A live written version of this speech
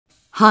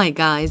Hi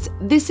guys,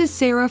 this is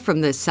Sarah from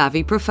The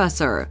Savvy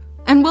Professor,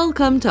 and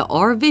welcome to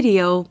our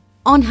video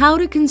on how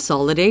to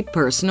consolidate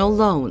personal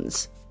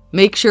loans.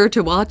 Make sure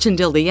to watch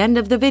until the end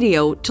of the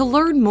video to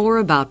learn more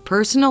about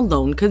personal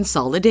loan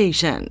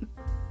consolidation.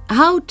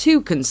 How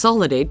to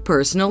consolidate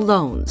personal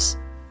loans.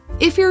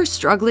 If you're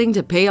struggling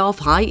to pay off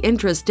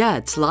high-interest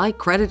debts like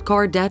credit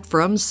card debt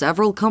from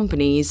several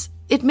companies,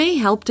 it may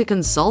help to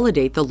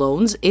consolidate the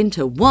loans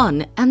into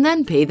one and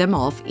then pay them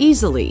off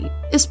easily,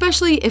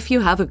 especially if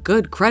you have a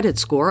good credit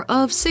score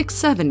of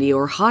 670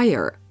 or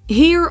higher.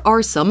 Here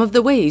are some of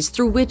the ways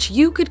through which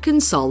you could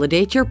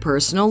consolidate your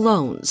personal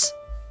loans.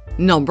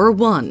 Number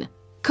 1.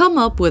 Come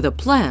up with a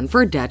plan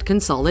for debt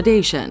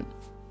consolidation.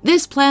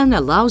 This plan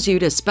allows you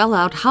to spell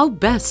out how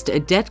best a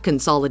debt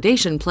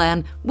consolidation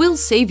plan will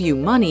save you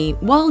money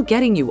while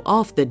getting you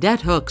off the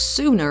debt hook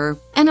sooner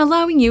and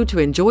allowing you to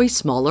enjoy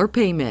smaller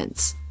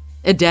payments.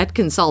 A debt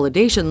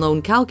consolidation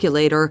loan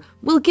calculator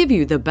will give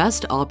you the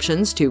best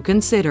options to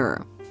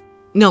consider.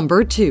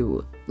 Number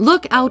 2.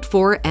 Look out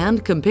for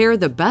and compare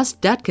the best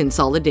debt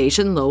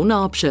consolidation loan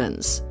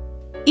options.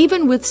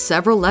 Even with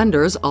several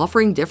lenders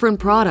offering different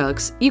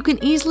products, you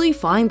can easily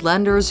find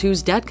lenders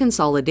whose debt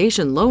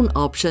consolidation loan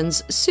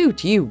options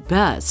suit you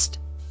best.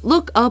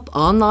 Look up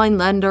online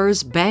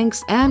lenders,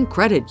 banks, and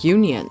credit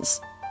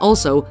unions.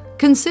 Also,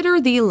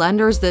 consider the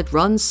lenders that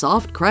run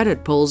soft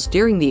credit pulls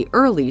during the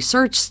early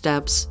search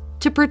steps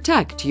to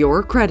protect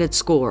your credit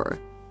score.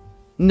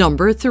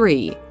 Number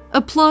 3.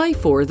 Apply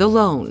for the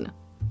loan.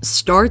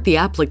 Start the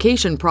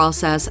application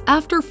process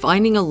after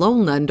finding a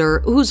loan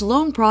lender whose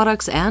loan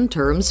products and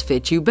terms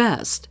fit you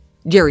best.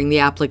 During the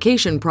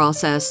application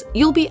process,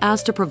 you'll be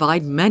asked to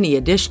provide many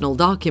additional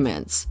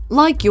documents,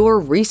 like your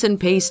recent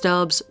pay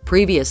stubs,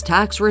 previous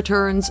tax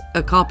returns,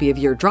 a copy of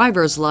your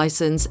driver's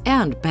license,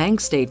 and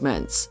bank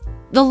statements.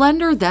 The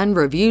lender then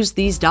reviews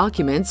these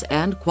documents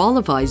and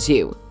qualifies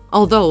you,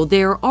 although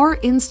there are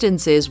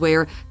instances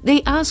where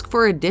they ask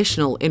for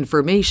additional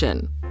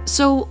information.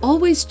 So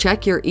always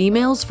check your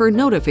emails for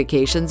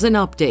notifications and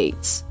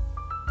updates.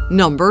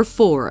 Number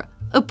 4.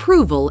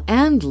 Approval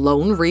and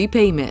loan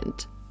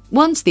repayment.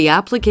 Once the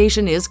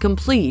application is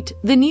complete,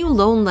 the new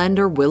loan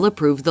lender will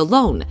approve the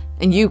loan,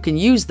 and you can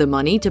use the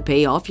money to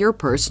pay off your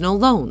personal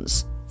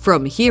loans.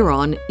 From here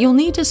on, you'll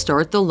need to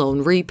start the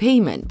loan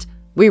repayment.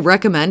 We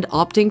recommend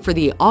opting for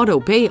the auto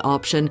pay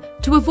option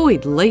to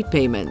avoid late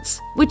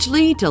payments, which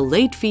lead to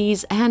late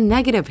fees and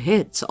negative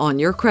hits on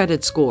your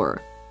credit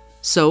score.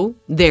 So,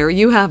 there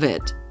you have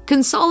it.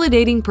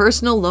 Consolidating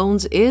personal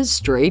loans is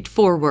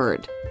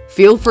straightforward.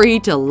 Feel free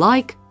to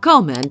like,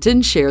 comment,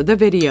 and share the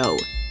video.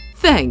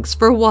 Thanks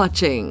for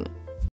watching.